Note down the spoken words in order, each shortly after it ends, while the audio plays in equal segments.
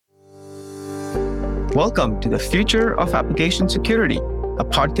Welcome to the Future of Application Security, a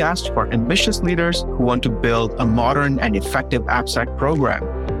podcast for ambitious leaders who want to build a modern and effective AppSec program.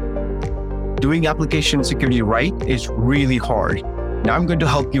 Doing application security right is really hard. Now I'm going to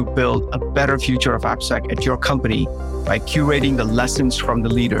help you build a better future of AppSec at your company by curating the lessons from the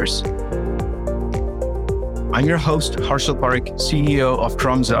leaders. I'm your host, Harshal Parikh, CEO of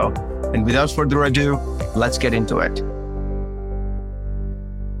Tromzo. And without further ado, let's get into it.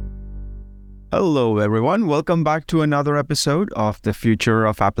 Hello, everyone. Welcome back to another episode of the Future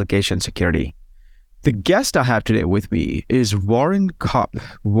of Application Security. The guest I have today with me is Warren Kopp.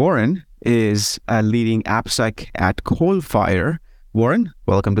 Warren is a leading AppSec at Coalfire. Warren,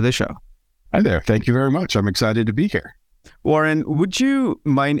 welcome to the show. Hi there. Thank you very much. I'm excited to be here. Warren, would you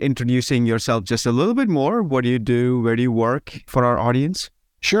mind introducing yourself just a little bit more? What do you do? Where do you work for our audience?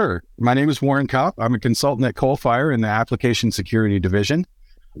 Sure. My name is Warren Kopp. I'm a consultant at Coalfire in the Application Security Division.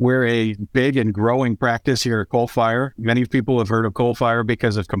 We're a big and growing practice here at Coalfire. Many people have heard of Coalfire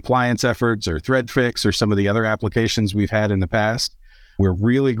because of compliance efforts or ThreadFix or some of the other applications we've had in the past. We're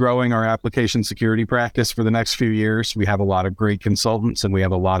really growing our application security practice for the next few years. We have a lot of great consultants and we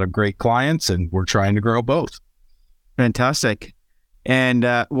have a lot of great clients, and we're trying to grow both. Fantastic. And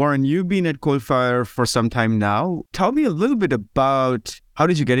Warren, you've been at Coalfire for some time now. Tell me a little bit about how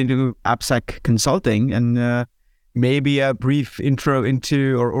did you get into AppSec consulting, and maybe a brief intro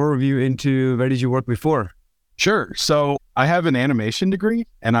into or overview into where did you work before? Sure. So I have an animation degree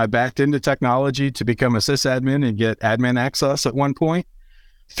and I backed into technology to become a sysadmin and get admin access at one point.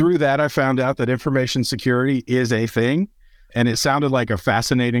 Through that, I found out that information security is a thing, and it sounded like a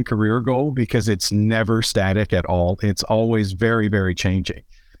fascinating career goal because it's never static at all. It's always very, very changing.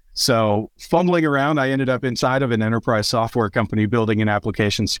 So fumbling around, I ended up inside of an enterprise software company building an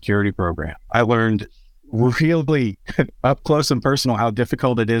application security program. I learned really up close and personal how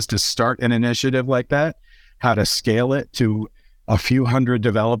difficult it is to start an initiative like that, how to scale it to a few hundred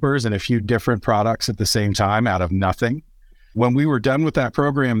developers and a few different products at the same time out of nothing. When we were done with that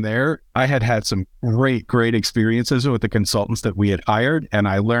program there, I had some great experiences with the consultants that we had hired. And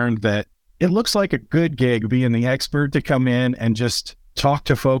I learned that it looks like a good gig being the expert to come in and just talk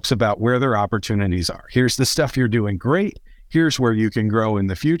to folks about where their opportunities are. Here's the stuff you're doing great. Here's where you can grow in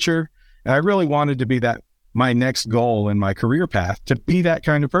the future. And I really wanted to be my next goal in my career path, to be that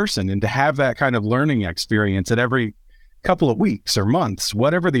kind of person and to have that kind of learning experience at every couple of weeks or months,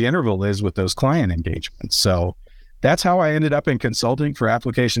 whatever the interval is with those client engagements. So that's how I ended up in consulting for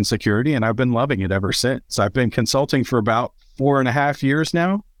application security, and I've been loving it ever since. I've been consulting for about 4.5 years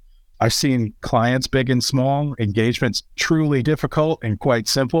now. I've seen clients big and small, engagements truly difficult and quite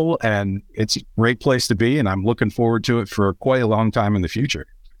simple, and it's a great place to be, and I'm looking forward to it for quite a long time in the future.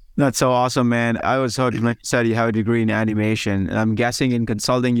 That's so awesome, man. I was told you said you have a degree in animation, and I'm guessing in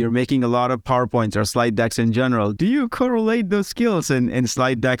consulting, you're making a lot of PowerPoints or slide decks in general. Do you correlate those skills in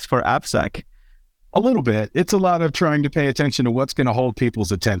slide decks for AppSec? A little bit. It's a lot of trying to pay attention to what's going to hold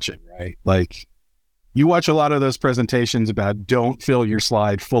people's attention, right? Like, you watch a lot of those presentations about don't fill your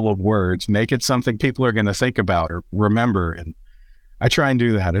slide full of words, make it something people are going to think about or remember. And I try and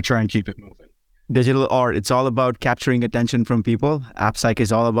do that. I try and keep it moving. Digital art, it's all about capturing attention from people. AppSec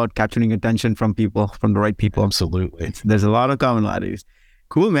is all about capturing attention from people, from the right people. Absolutely. There's a lot of commonalities.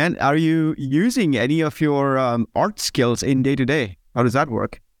 Cool, man. Are you using any of your art skills in day-to-day? How does that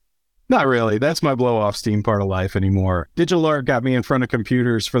work? Not really. That's my blow-off steam part of life anymore. Digital art got me in front of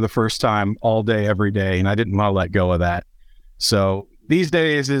computers for the first time all day, every day, and I didn't want to let go of that. So these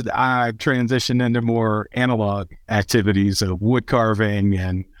days, I've transitioned into more analog activities of wood carving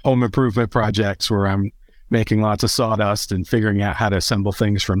and home improvement projects where I'm making lots of sawdust and figuring out how to assemble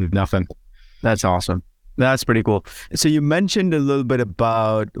things from nothing. That's awesome. That's pretty cool. So you mentioned a little bit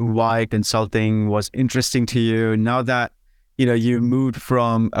about why consulting was interesting to you. Now that you moved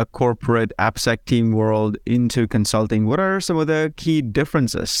from a corporate AppSec team world into consulting, what are some of the key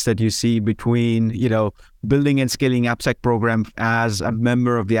differences that you see between, building and scaling AppSec program as a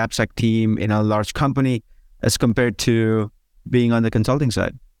member of the AppSec team in a large company as compared to being on the consulting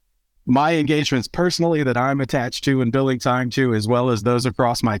side? My engagements personally that I'm attached to and billing time to, as well as those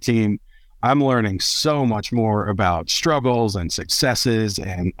across my team, I'm learning so much more about struggles and successes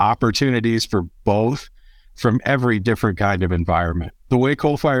and opportunities for both from every different kind of environment. The way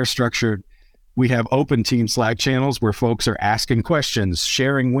Coalfire is structured, we have open team Slack channels where folks are asking questions,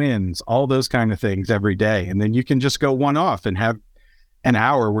 sharing wins, all those kind of things every day. And then you can just go one-off and have an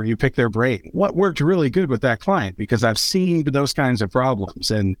hour where you pick their brain. What worked really good with that client? Because I've seen those kinds of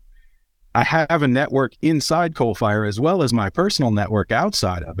problems. And I have a network inside Coalfire as well as my personal network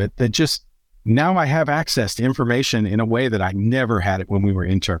outside of it that just, now I have access to information in a way that I never had it when we were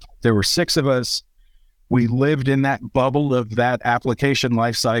internal. There were 6 of us. we lived in that bubble of that application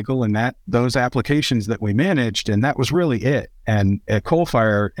lifecycle and those applications that we managed, and that was really it. And at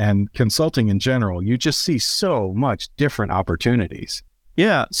Coalfire and consulting in general, you just see so much different opportunities.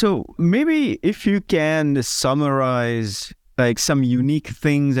 Yeah. So maybe if you can summarize like some unique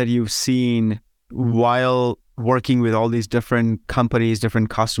things that you've seen while working with all these different companies, different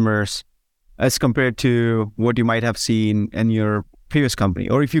customers, as compared to what you might have seen in your previous company,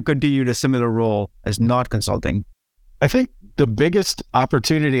 or if you continued a similar role as not consulting. I think the biggest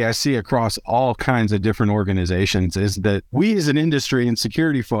opportunity I see across all kinds of different organizations is that we as an industry and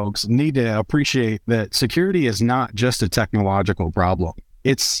security folks need to appreciate that security is not just a technological problem.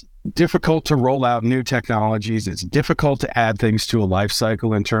 It's difficult to roll out new technologies. It's difficult to add things to a life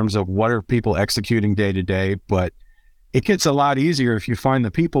cycle in terms of what are people executing day to day, but it gets a lot easier if you find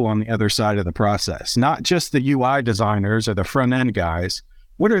the people on the other side of the process, not just the UI designers or the front end guys.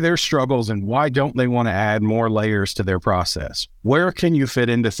 What are their struggles and why don't they want to add more layers to their process? Where can you fit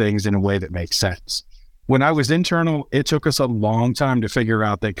into things in a way that makes sense? When I was internal, it took us a long time to figure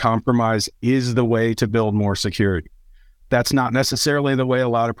out that compromise is the way to build more security. That's not necessarily the way a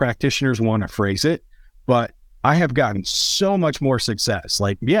lot of practitioners want to phrase it, but I have gotten so much more success.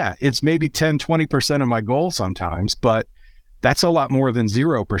 Like, yeah, it's maybe 10, 20% of my goal sometimes, but that's a lot more than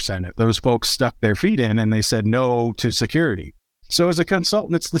 0% if those folks stuck their feet in and they said no to security. So as a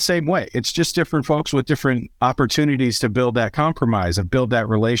consultant, it's the same way. It's just different folks with different opportunities to build that compromise and build that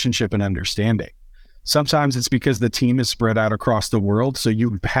relationship and understanding. Sometimes it's because the team is spread out across the world, so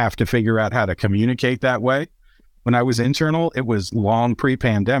you have to figure out how to communicate that way. When I was internal, it was long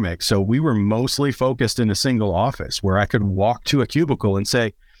pre-pandemic. So we were mostly focused in a single office where I could walk to a cubicle and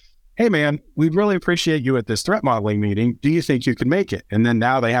say, hey man, we'd really appreciate you at this threat modeling meeting. Do you think you can make it? And then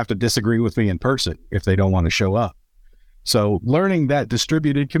now they have to disagree with me in person if they don't want to show up. So learning that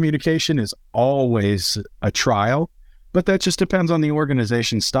distributed communication is always a trial, but that just depends on the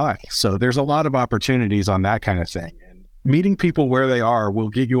organization's style. So there's a lot of opportunities on that kind of thing. Meeting people where they are will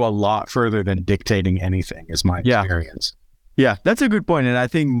get you a lot further than dictating anything, is my experience. Yeah, that's a good point. And I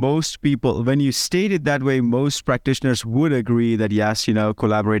think most people, when you state it that way, most practitioners would agree that yes,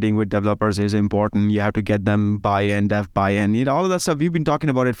 collaborating with developers is important. You have to get them buy-in, dev buy-in, all of that stuff. We've been talking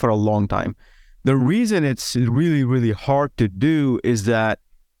about it for a long time. The reason it's really, really hard to do is that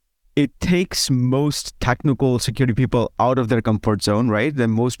it takes most technical security people out of their comfort zone, right? Then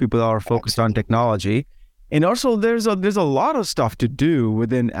most people are focused on technology. And also, there's a lot of stuff to do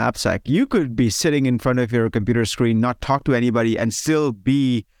within AppSec. You could be sitting in front of your computer screen, not talk to anybody, and still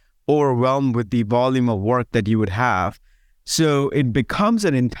be overwhelmed with the volume of work that you would have. So it becomes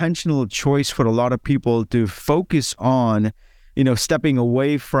an intentional choice for a lot of people to focus on, stepping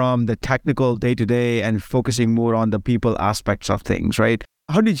away from the technical day-to-day and focusing more on the people aspects of things, right?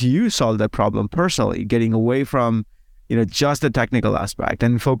 How did you solve that problem personally, getting away from, just the technical aspect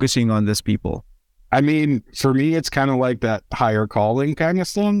and focusing on this people? I mean, for me, it's kind of like that higher calling kind of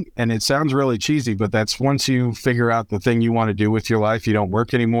thing. And it sounds really cheesy, but that's once you figure out the thing you want to do with your life, you don't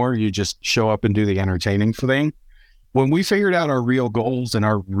work anymore. You just show up and do the entertaining thing. When we figured out our real goals and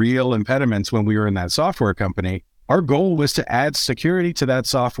our real impediments when we were in that software company, our goal was to add security to that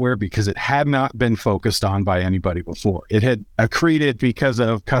software because it had not been focused on by anybody before. It had accreted because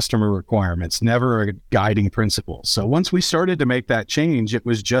of customer requirements, never a guiding principle. So once we started to make that change, it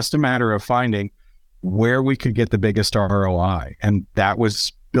was just a matter of finding where we could get the biggest ROI. And that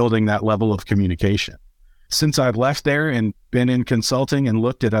was building that level of communication. Since I've left there and been in consulting and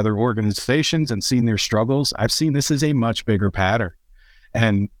looked at other organizations and seen their struggles, I've seen this is a much bigger pattern.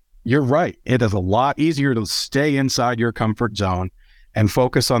 And you're right. It is a lot easier to stay inside your comfort zone and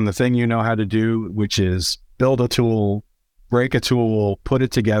focus on the thing you know how to do, which is build a tool, break a tool, put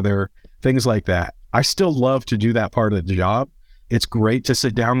it together, things like that. I still love to do that part of the job. It's great to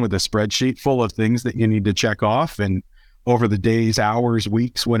sit down with a spreadsheet full of things that you need to check off, and over the days, hours,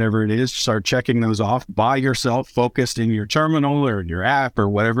 weeks, whatever it is, start checking those off by yourself, focused in your terminal or in your app or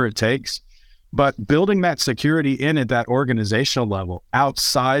whatever it takes. But building that security in at that organizational level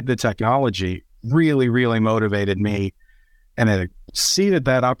outside the technology really, really motivated me. And it seeded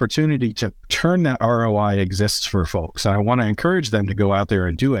that opportunity to turn that ROI exists for folks. And I want to encourage them to go out there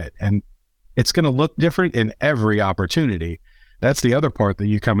and do it. And it's going to look different in every opportunity. That's the other part that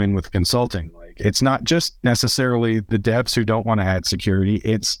you come in with consulting. Like, it's not just necessarily the devs who don't want to add security.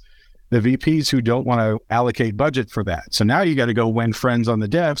 It's the VPs who don't want to allocate budget for that. So now you got to go win friends on the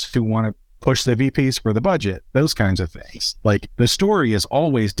devs who want to push the VPs for the budget, those kinds of things. Like, the story is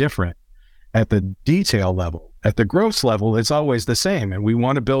always different at the detail level. At the gross level, it's always the same. And we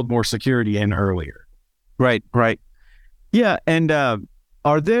want to build more security in earlier. Right. Yeah. And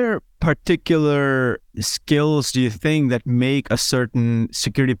are there particular skills do you think that make a certain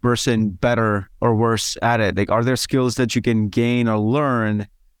security person better or worse at it? Like, are there skills that you can gain or learn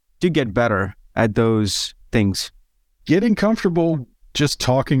to get better at those things? Getting comfortable just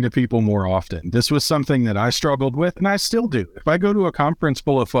talking to people more often. This was something that I struggled with, and I still do. If I go to a conference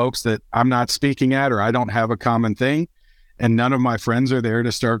full of folks that I'm not speaking at, or I don't have a common thing, and none of my friends are there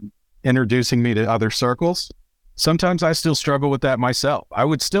to start introducing me to other circles, sometimes I still struggle with that myself. I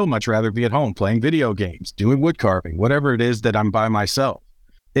would still much rather be at home playing video games, doing wood carving, whatever it is that I'm by myself.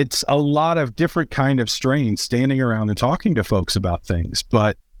 It's a lot of different kind of strain standing around and talking to folks about things.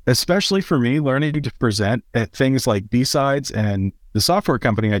 But especially for me, learning to present at things like B-Sides, and the software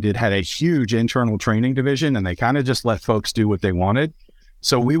company I did had a huge internal training division, and they kind of just let folks do what they wanted.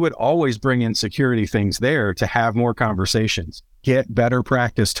 So we would always bring in security things there to have more conversations, get better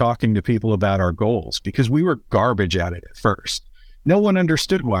practice talking to people about our goals, because we were garbage at it at first. No one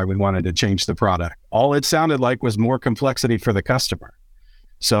understood why we wanted to change the product. All it sounded like was more complexity for the customer.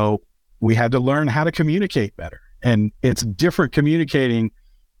 So we had to learn how to communicate better. And it's different communicating,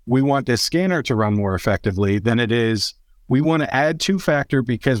 we want this scanner to run more effectively, than it is, we want to add two-factor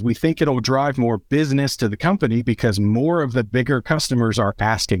because we think it'll drive more business to the company because more of the bigger customers are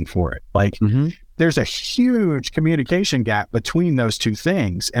asking for it. Like, there's a huge communication gap between those two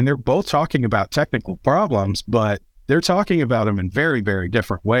things. And they're both talking about technical problems, but they're talking about them in very, very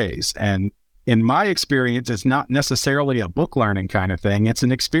different ways. And in my experience, it's not necessarily a book learning kind of thing. It's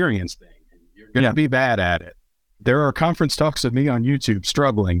an experience thing. You're going to be bad at it. There are conference talks of me on YouTube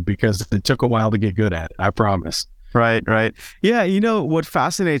struggling because it took a while to get good at it. I promise. Right. Yeah, what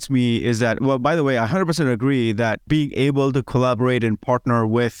fascinates me is that, well, by the way, I 100% agree that being able to collaborate and partner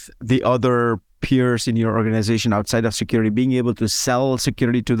with the other peers in your organization outside of security, being able to sell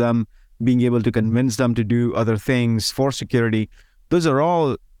security to them, being able to convince them to do other things for security, those are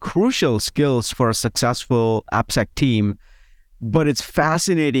all crucial skills for a successful AppSec team. But it's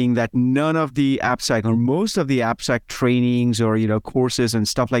fascinating that none of the AppSec or most of the AppSec trainings or, courses and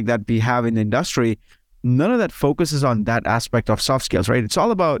stuff like that we have in the industry, none of that focuses on that aspect of soft skills, right? It's all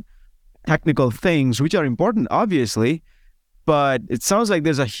about technical things, which are important, obviously, but it sounds like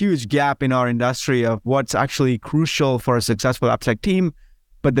there's a huge gap in our industry of what's actually crucial for a successful AppSec team,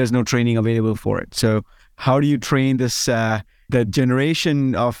 but there's no training available for it. So how do you train this, the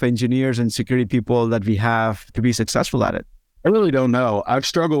generation of engineers and security people that we have to be successful at it? I really don't know. I've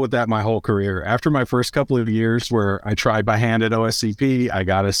struggled with that my whole career. After my first couple of years where I tried by hand at OSCP, I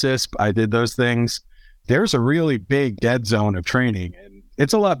got a CISP, I did those things. There's a really big dead zone of training. And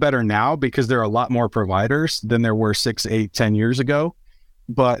it's a lot better now because there are a lot more providers than there were 6, 8, 10 years ago.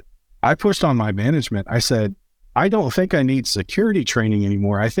 But I pushed on my management. I said, I don't think I need security training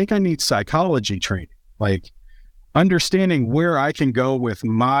anymore. I think I need psychology training, like understanding where I can go with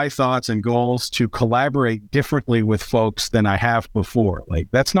my thoughts and goals to collaborate differently with folks than I have before. Like,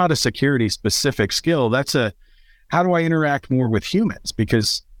 that's not a security specific skill. That's how do I interact more with humans?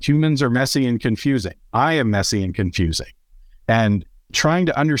 Because humans are messy and confusing. I am messy and confusing. And trying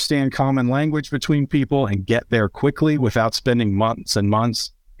to understand common language between people and get there quickly without spending months and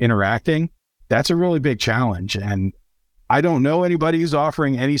months interacting, that's a really big challenge. And I don't know anybody who's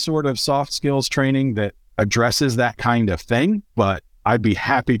offering any sort of soft skills training that addresses that kind of thing, but I'd be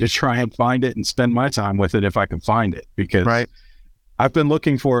happy to try and find it and spend my time with it if I can find it, because I've been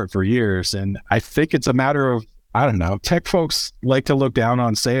looking for it for years. And I think it's a matter of, I don't know, tech folks like to look down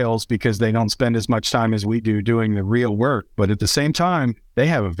on sales because they don't spend as much time as we do doing the real work. But at the same time, they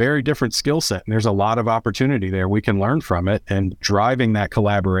have a very different skill set, and there's a lot of opportunity there. We can learn from it, and driving that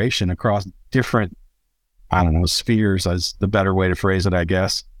collaboration across different, I don't know, spheres is the better way to phrase it, I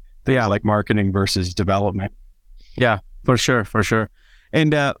guess. Yeah, like marketing versus development. Yeah, for sure.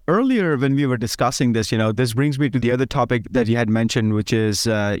 And earlier when we were discussing this, this brings me to the other topic that you had mentioned, which is,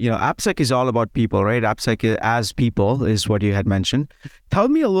 AppSec is all about people, right? AppSec as people is what you had mentioned. Tell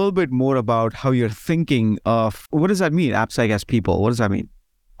me a little bit more about how you're thinking of, what does that mean, AppSec as people? What does that mean?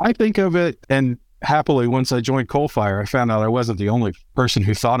 I think of it, and happily, once I joined Coalfire, I found out I wasn't the only person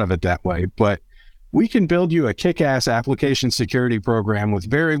who thought of it that way, but we can build you a kick-ass application security program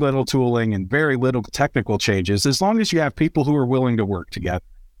with very little tooling and very little technical changes, as long as you have people who are willing to work together.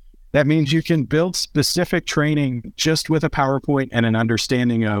 That means you can build specific training just with a PowerPoint and an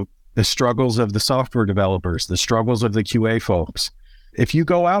understanding of the struggles of the software developers, the struggles of the QA folks. If you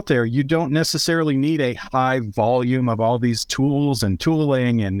go out there, you don't necessarily need a high volume of all these tools and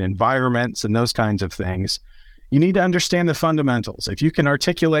tooling and environments and those kinds of things. You need to understand the fundamentals. If you can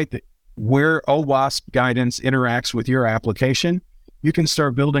articulate where OWASP guidance interacts with your application, you can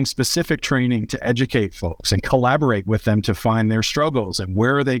start building specific training to educate folks and collaborate with them to find their struggles and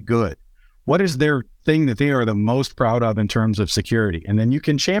where are they good? What is their thing that they are the most proud of in terms of security? And then you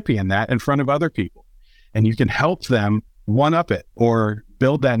can champion that in front of other people and you can help them one up it or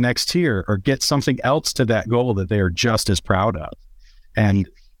build that next tier or get something else to that goal that they are just as proud of. And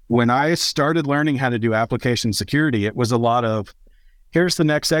when I started learning how to do application security, it was a lot of, here's the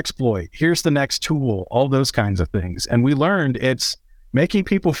next exploit, here's the next tool, all those kinds of things. And we learned it's making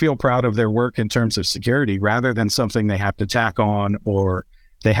people feel proud of their work in terms of security rather than something they have to tack on or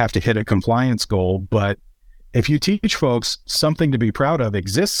they have to hit a compliance goal. But if you teach folks something to be proud of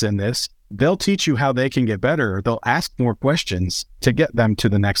exists in this, they'll teach you how they can get better. They'll ask more questions to get them to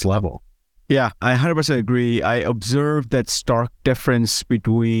the next level. Yeah, I 100% agree. I observed that stark difference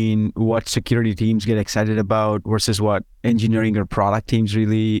between what security teams get excited about versus what engineering or product teams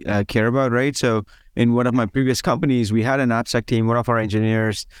really care about, right? So in one of my previous companies, we had an AppSec team, one of our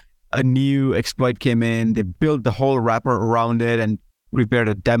engineers, a new exploit came in, they built the whole wrapper around it and prepared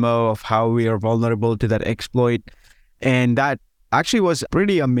a demo of how we are vulnerable to that exploit. And that actually was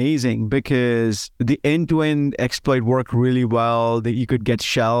pretty amazing because the end-to-end exploit worked really well. That you could get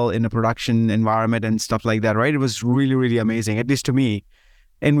shell in a production environment and stuff like that, right? It was really, really amazing, at least to me.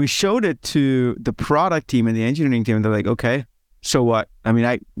 And we showed it to the product team and the engineering team, and they're like, okay, so what? I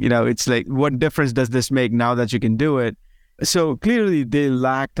mean, it's like, what difference does this make now that you can do it? So clearly they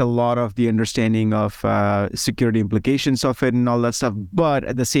lacked a lot of the understanding of security implications of it and all that stuff. But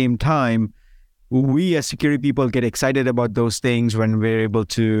at the same time, we as security people get excited about those things when we're able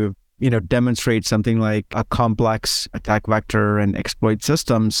to, demonstrate something like a complex attack vector and exploit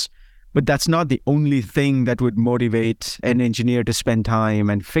systems. But that's not the only thing that would motivate an engineer to spend time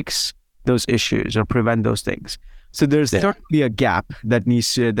and fix those issues or prevent those things. So there's certainly a gap that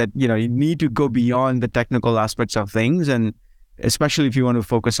needs to, you need to go beyond the technical aspects of things, and especially if you want to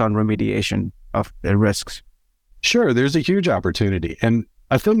focus on remediation of the risks. Sure, there's a huge opportunity. And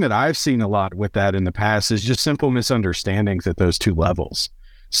a thing that I've seen a lot with that in the past is just simple misunderstandings at those two levels.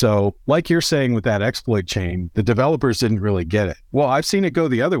 So like you're saying with that exploit chain, the developers didn't really get it. Well, I've seen it go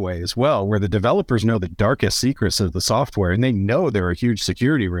the other way as well, where the developers know the darkest secrets of the software and they know they're a huge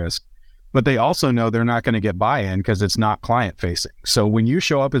security risk, but they also know they're not going to get buy-in because it's not client facing. So when you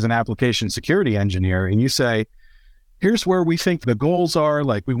show up as an application security engineer and you say, here's where we think the goals are,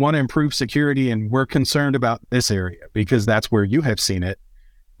 like we want to improve security and we're concerned about this area because that's where you have seen it.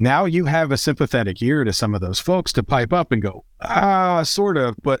 Now you have a sympathetic ear to some of those folks to pipe up and go, sort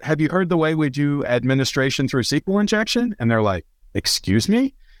of, but have you heard the way we do administration through SQL injection? And they're like, excuse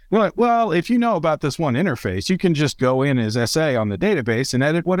me? We're like, well, if you know about this one interface, you can just go in as SA on the database and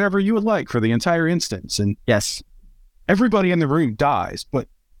edit whatever you would like for the entire instance. And yes, everybody in the room dies,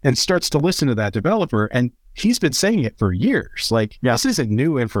 and starts to listen to that developer. And he's been saying it for years. Like, This isn't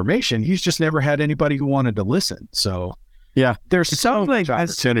new information. He's just never had anybody who wanted to listen. So yeah, there's so much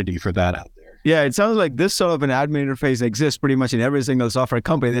opportunity for that out there. Yeah, it sounds like this sort of an admin interface exists pretty much in every single software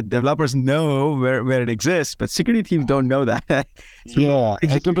company. The developers know where it exists, but security teams don't know that. Yeah,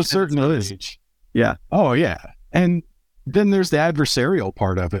 at a certain age. Yeah. Oh, yeah. And then there's the adversarial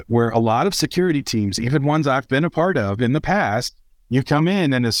part of it, where a lot of security teams, even ones I've been a part of in the past, you come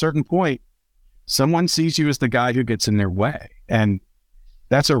in and at a certain point, someone sees you as the guy who gets in their way. And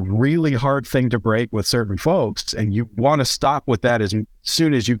that's a really hard thing to break with certain folks. And you want to stop with that as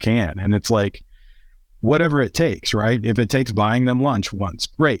soon as you can. And it's like, whatever it takes, right? If it takes buying them lunch once,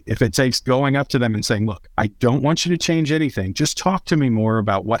 great. If it takes going up to them and saying, look, I don't want you to change anything. Just talk to me more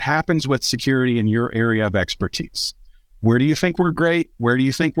about what happens with security in your area of expertise. Where do you think we're great? Where do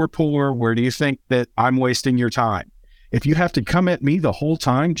you think we're poor? Where do you think that I'm wasting your time? If you have to come at me the whole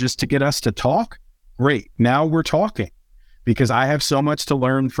time just to get us to talk, great. Now we're talking. Because I have so much to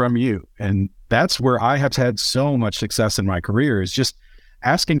learn from you. And that's where I have had so much success in my career, is just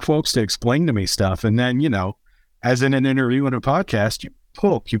asking folks to explain to me stuff. And then, as in an interview and a podcast, you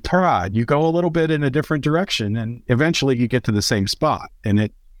poke, you prod, you go a little bit in a different direction, and eventually you get to the same spot. And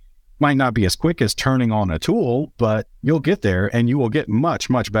it might not be as quick as turning on a tool, but you'll get there and you will get much,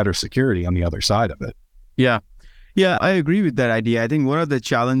 much better security on the other side of it. Yeah. Yeah, I agree with that idea. I think one of the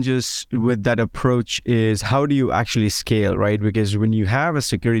challenges with that approach is how do you actually scale, right? Because when you have a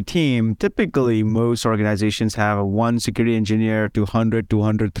security team, typically most organizations have one security engineer to 100,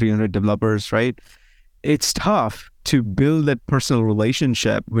 200, 300 developers, right? It's tough to build that personal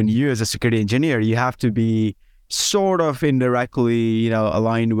relationship when you as a security engineer, you have to be sort of indirectly,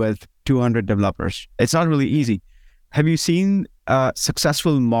 aligned with 200 developers. It's not really easy. Have you seen a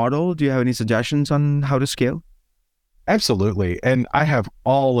successful model? Do you have any suggestions on how to scale? Absolutely. And I have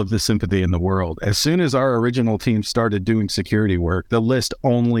all of the sympathy in the world. As soon as our original team started doing security work, the list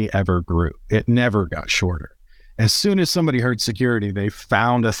only ever grew. It never got shorter. As soon as somebody heard security, they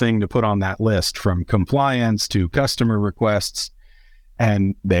found a thing to put on that list, from compliance to customer requests.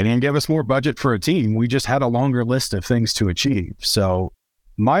 And they didn't give us more budget for a team. We just had a longer list of things to achieve. So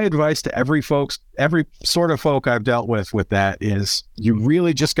my advice to every sort of folk I've dealt with that is, you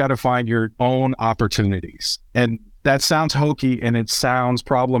really just got to find your own opportunities. And that sounds hokey and it sounds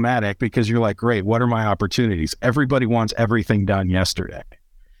problematic, because you're like, great, what are my opportunities? Everybody wants everything done yesterday.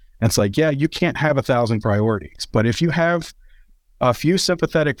 And it's like, yeah, you can't have 1,000 priorities. But if you have a few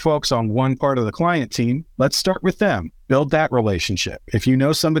sympathetic folks on one part of the client team, let's start with them. Build that relationship. If you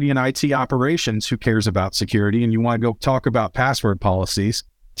know somebody in IT operations who cares about security and you want to go talk about password policies,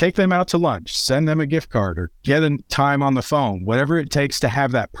 take them out to lunch, send them a gift card, or get them time on the phone, whatever it takes to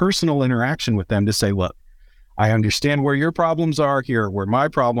have that personal interaction with them to say, look, I understand where your problems are, here where my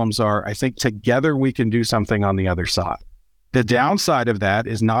problems are. I think together we can do something on the other side. The downside of that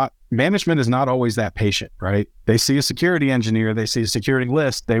is management is not always that patient, right? They see a security engineer, they see a security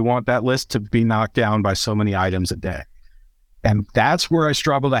list, they want that list to be knocked down by so many items a day. And that's where I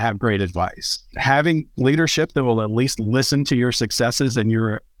struggle to have great advice. Having leadership that will at least listen to your successes and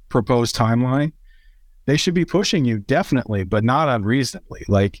your proposed timeline, they should be pushing you, definitely, but not unreasonably.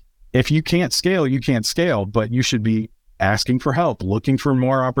 Like, if you can't scale, you can't scale, but you should be asking for help, looking for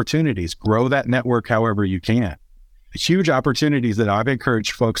more opportunities, grow that network however you can. Huge opportunities that I've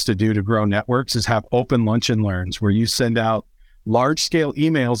encouraged folks to do to grow networks is have open lunch and learns, where you send out large scale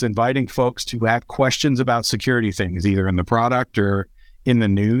emails inviting folks to ask questions about security things, either in the product or in the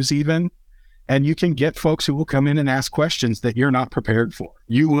news even. And you can get folks who will come in and ask questions that you're not prepared for.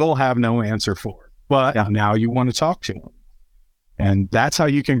 You will have no answer for, but now you want to talk to them. And that's how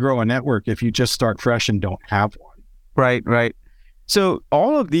you can grow a network if you just start fresh and don't have one. Right. So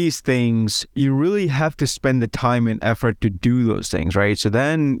all of these things, you really have to spend the time and effort to do those things, right? So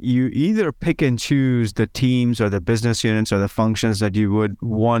then you either pick and choose the teams or the business units or the functions that you would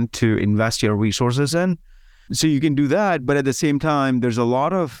want to invest your resources in. So you can do that, but at the same time, there's a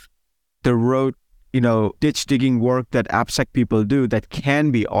lot of the road, ditch digging work that AppSec people do that can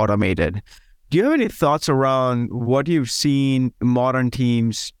be automated. Do you have any thoughts around what you've seen modern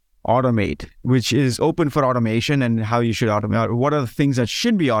teams automate, which is open for automation, and how you should automate? What are the things that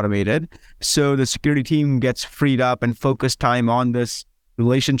should be automated so the security team gets freed up and focus time on this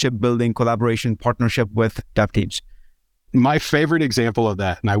relationship building, collaboration, partnership with dev teams? My favorite example of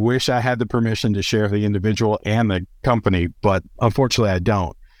that, and I wish I had the permission to share the individual and the company, but unfortunately I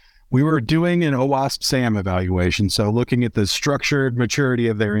don't. We were doing an OWASP SAM evaluation, so looking at the structured maturity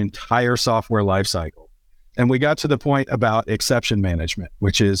of their entire software lifecycle. And we got to the point about exception management,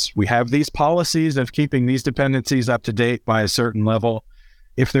 which is, we have these policies of keeping these dependencies up to date by a certain level.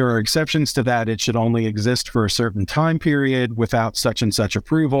 If there are exceptions to that, it should only exist for a certain time period without such and such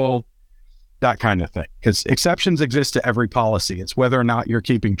approval, that kind of thing. Because exceptions exist to every policy. It's whether or not you're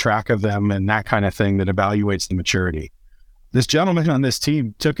keeping track of them and that kind of thing that evaluates the maturity. This gentleman on this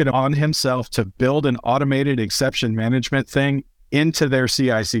team took it on himself to build an automated exception management thing into their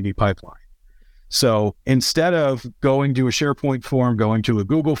CI/CD pipeline. So instead of going to a SharePoint form, going to a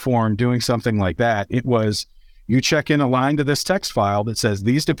Google form, doing something like that, it was, you check in a line to this text file that says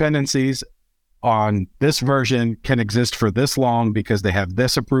these dependencies on this version can exist for this long because they have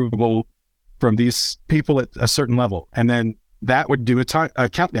this approval from these people at a certain level. And then that would do a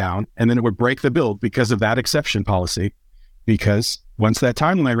countdown, and then it would break the build because of that exception policy. Because once that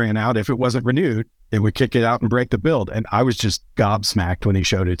timeline ran out, if it wasn't renewed, it would kick it out and break the build. And I was just gobsmacked when he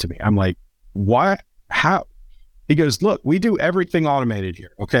showed it to me. I'm like, why? How? He goes, look, we do everything automated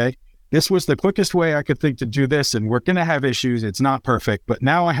here. Okay. This was the quickest way I could think to do this. And we're going to have issues. It's not perfect, but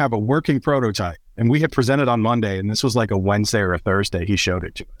now I have a working prototype, and we had presented on Monday, and this was like a Wednesday or a Thursday. He showed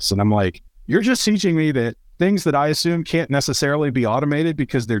it to us. And I'm like, you're just teaching me that things that I assume can't necessarily be automated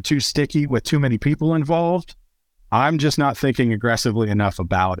because they're too sticky with too many people involved. I'm just not thinking aggressively enough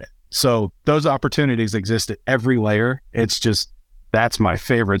about it. So those opportunities exist at every layer. It's just, that's my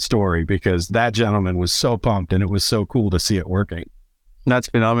favorite story, because that gentleman was so pumped and it was so cool to see it working. That's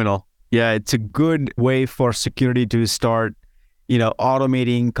phenomenal. Yeah, it's a good way for security to start,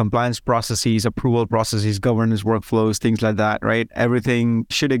 automating compliance processes, approval processes, governance workflows, things like that, right? Everything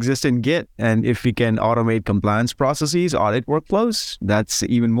should exist in Git. And if we can automate compliance processes, audit workflows, that's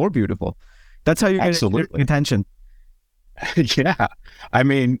even more beautiful. That's how you get attention. Yeah. I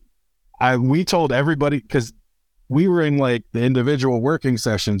mean, we told everybody, because we were in like the individual working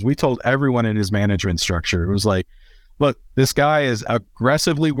sessions, we told everyone in his management structure, it was like, look, this guy is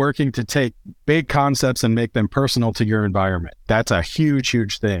aggressively working to take big concepts and make them personal to your environment. That's a huge,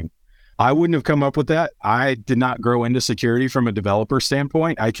 huge thing. I wouldn't have come up with that. I did not grow into security from a developer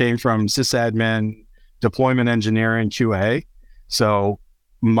standpoint. I came from sysadmin, deployment engineering, QA. So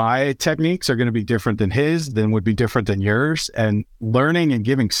my techniques are going to be different than his, then would be different than yours. And learning and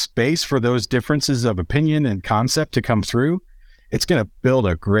giving space for those differences of opinion and concept to come through, it's going to build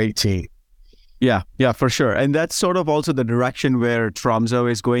a great team. Yeah, for sure. And that's sort of also the direction where Tromso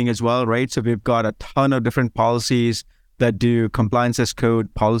is going as well, right? So we've got a ton of different policies that do compliance as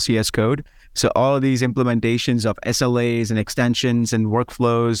code, policy as code. So all of these implementations of SLAs and extensions and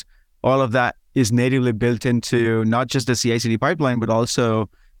workflows, all of that is natively built into not just the CI/CD pipeline, but also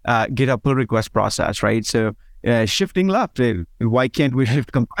GitHub pull request process, right? So shifting left, why can't we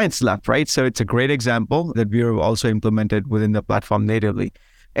shift compliance left, right? So it's a great example that we've also implemented within the platform natively.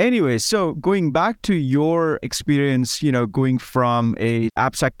 Anyway, so going back to your experience, going from a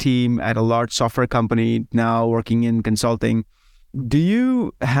AppSec team at a large software company, now working in consulting, do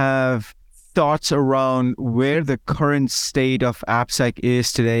you have thoughts around where the current state of AppSec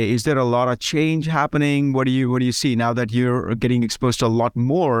is today? Is there a lot of change happening? What do you see now that you're getting exposed to a lot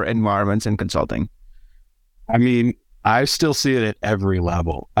more environments in consulting? I mean, I still see it at every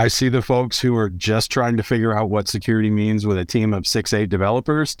level. I see the folks who are just trying to figure out what security means with a team of 6-8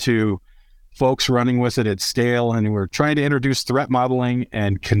 developers to folks running with it at scale and who are trying to introduce threat modeling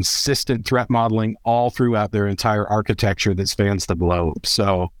and consistent threat modeling all throughout their entire architecture that spans the globe.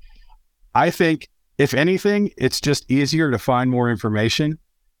 So I think, if anything, it's just easier to find more information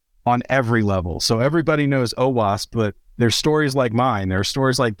on every level. So everybody knows OWASP, but there's stories like mine. There are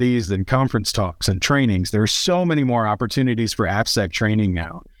stories like these and conference talks and trainings. There are so many more opportunities for AppSec training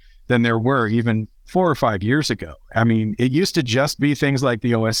now than there were even 4 or 5 years ago. I mean, it used to just be things like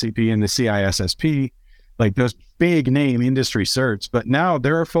the OSCP and the CISSP, like those big name industry certs. But now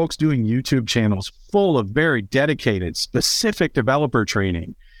there are folks doing YouTube channels full of very dedicated, specific developer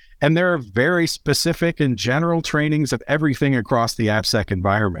training. And there are very specific and general trainings of everything across the AppSec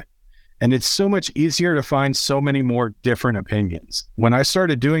environment. And it's so much easier to find so many more different opinions. When I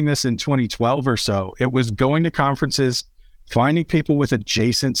started doing this in 2012 or so, it was going to conferences, finding people with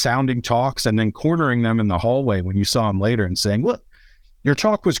adjacent sounding talks, and then cornering them in the hallway when you saw them later and saying, look, your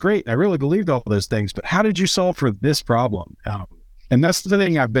talk was great. I really believed all those things, but how did you solve for this problem? And that's the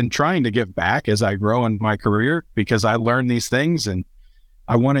thing I've been trying to give back as I grow in my career, because I learned these things. And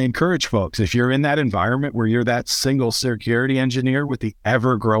I want to encourage folks, if you're in that environment where you're that single security engineer with the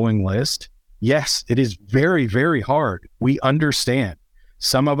ever-growing list, yes, it is very, very hard. We understand.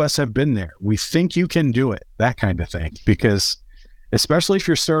 Some of us have been there. We think you can do it, that kind of thing. Because especially if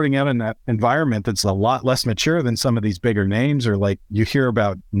you're starting out in that environment that's a lot less mature than some of these bigger names, or like you hear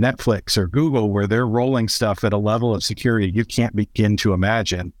about Netflix or Google, where they're rolling stuff at a level of security you can't begin to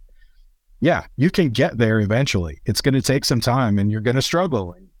imagine. Yeah, you can get there eventually. It's going to take some time and you're going to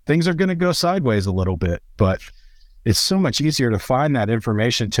struggle. Things are going to go sideways a little bit, but it's so much easier to find that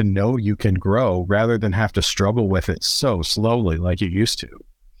information to know you can grow rather than have to struggle with it so slowly like you used to.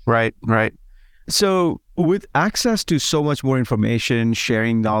 Right. So with access to so much more information,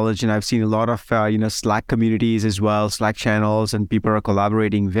 sharing knowledge, and I've seen a lot of, Slack communities as well, Slack channels, and people are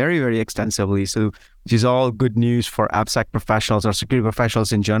collaborating very, very extensively. So which is all good news for AppSec professionals or security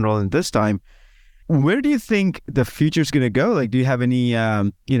professionals in general in this time. Where do you think the future is going to go? Like, do you have any,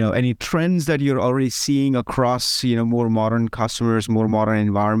 any trends that you're already seeing across, more modern customers, more modern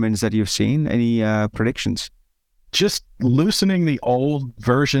environments that you've seen? Any predictions? Just loosening the old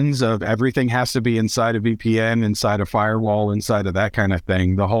versions of everything has to be inside a VPN, inside a firewall, inside of that kind of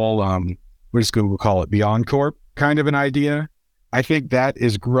thing. The whole, what does Google call it? Beyond Corp kind of an idea. I think that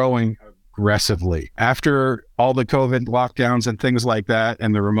is growing aggressively. After all the COVID lockdowns and things like that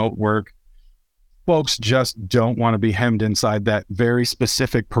and the remote work, folks just don't want to be hemmed inside that very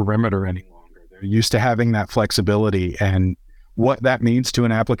specific perimeter any longer. They're used to having that flexibility, and what that means to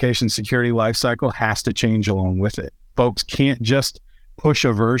an application security lifecycle has to change along with it. Folks can't just push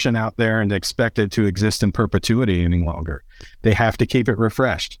a version out there and expect it to exist in perpetuity any longer. They have to keep it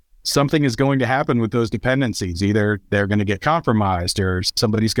refreshed. Something is going to happen with those dependencies. Either they're going to get compromised or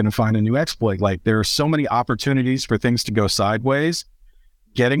somebody's going to find a new exploit. Like, there are so many opportunities for things to go sideways.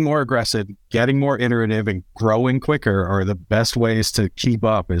 Getting more aggressive, getting more iterative, and growing quicker are the best ways to keep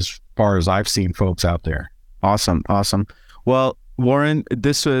up as far as I've seen folks out there. Awesome. Well, Warren,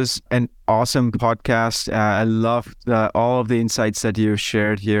 this was an awesome podcast. I love all of the insights that you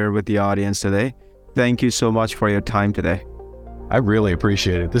shared here with the audience today. Thank you so much for your time today. I really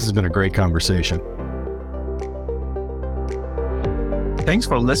appreciate it. This has been a great conversation. Thanks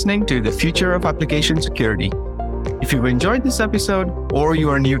for listening to The Future of Application Security. If you've enjoyed this episode or you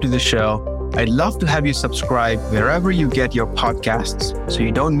are new to the show, I'd love to have you subscribe wherever you get your podcasts so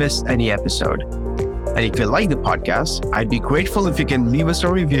you don't miss any episode. And if you like the podcast, I'd be grateful if you can leave us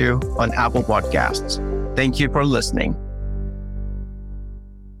a review on Apple Podcasts. Thank you for listening.